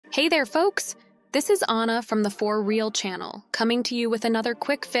Hey there, folks! This is Anna from the For Real channel, coming to you with another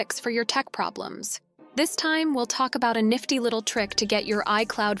quick fix for your tech problems. This time, we'll talk about a nifty little trick to get your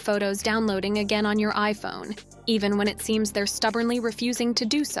iCloud photos downloading again on your iPhone, even when it seems they're stubbornly refusing to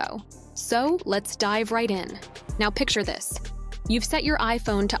do so. So, let's dive right in. Now picture this. You've set your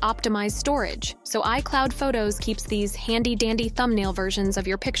iPhone to optimize storage, so iCloud Photos keeps these handy-dandy thumbnail versions of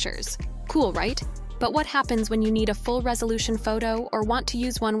your pictures. Cool, right? But what happens when you need a full-resolution photo or want to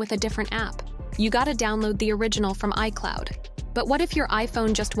use one with a different app? You gotta download the original from iCloud. But what if your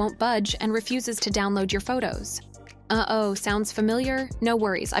iPhone just won't budge and refuses to download your photos? Uh-oh, sounds familiar? No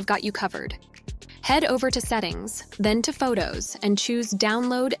worries, I've got you covered. Head over to Settings, then to Photos, and choose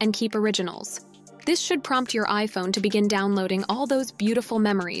Download and Keep Originals. This should prompt your iPhone to begin downloading all those beautiful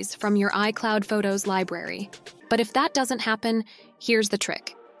memories from your iCloud Photos library. But if that doesn't happen, here's the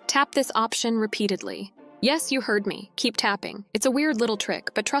trick. Tap this option repeatedly. Yes, you heard me. Keep tapping. It's a weird little trick,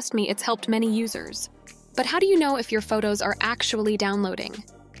 but trust me, it's helped many users. But how do you know if your photos are actually downloading?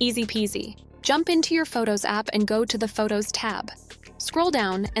 Easy peasy. Jump into your Photos app and go to the Photos tab. Scroll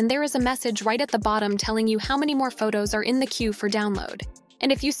down, and there is a message right at the bottom telling you how many more photos are in the queue for download.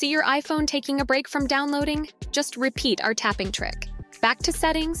 And if you see your iPhone taking a break from downloading, just repeat our tapping trick. Back to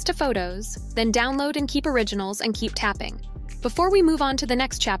Settings to Photos, then Download and Keep Originals and keep tapping. Before we move on to the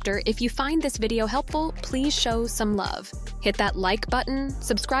next chapter, if you find this video helpful, please show some love. Hit that like button,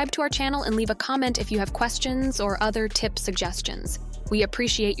 subscribe to our channel, and leave a comment if you have questions or other tip suggestions. We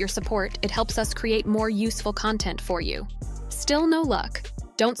appreciate your support. It helps us create more useful content for you. Still no luck?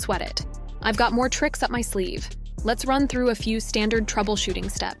 Don't sweat it. I've got more tricks up my sleeve. Let's run through a few standard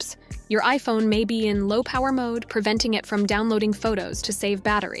troubleshooting steps. Your iPhone may be in low power mode, preventing it from downloading photos to save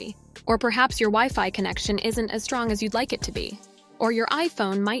battery. Or perhaps your Wi-Fi connection isn't as strong as you'd like it to be. Or your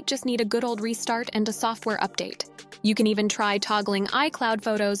iPhone might just need a good old restart and a software update. You can even try toggling iCloud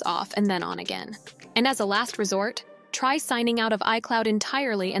Photos off and then on again. And as a last resort, try signing out of iCloud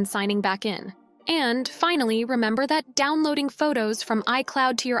entirely and signing back in. And finally, remember that downloading photos from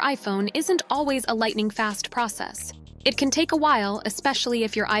iCloud to your iPhone isn't always a lightning-fast process. It can take a while, especially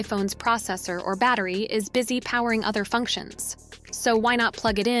if your iPhone's processor or battery is busy powering other functions. So why not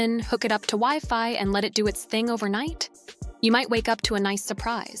plug it in, hook it up to Wi-Fi, and let it do its thing overnight? You might wake up to a nice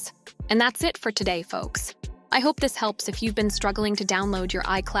surprise. And that's it for today, folks. I hope this helps if you've been struggling to download your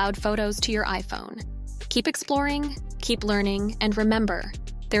iCloud photos to your iPhone. Keep exploring, keep learning, and remember,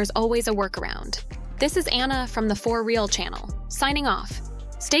 there's always a workaround. This is Anna from the For Real channel, signing off.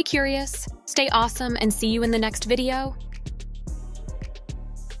 Stay curious, stay awesome, and see you in the next video.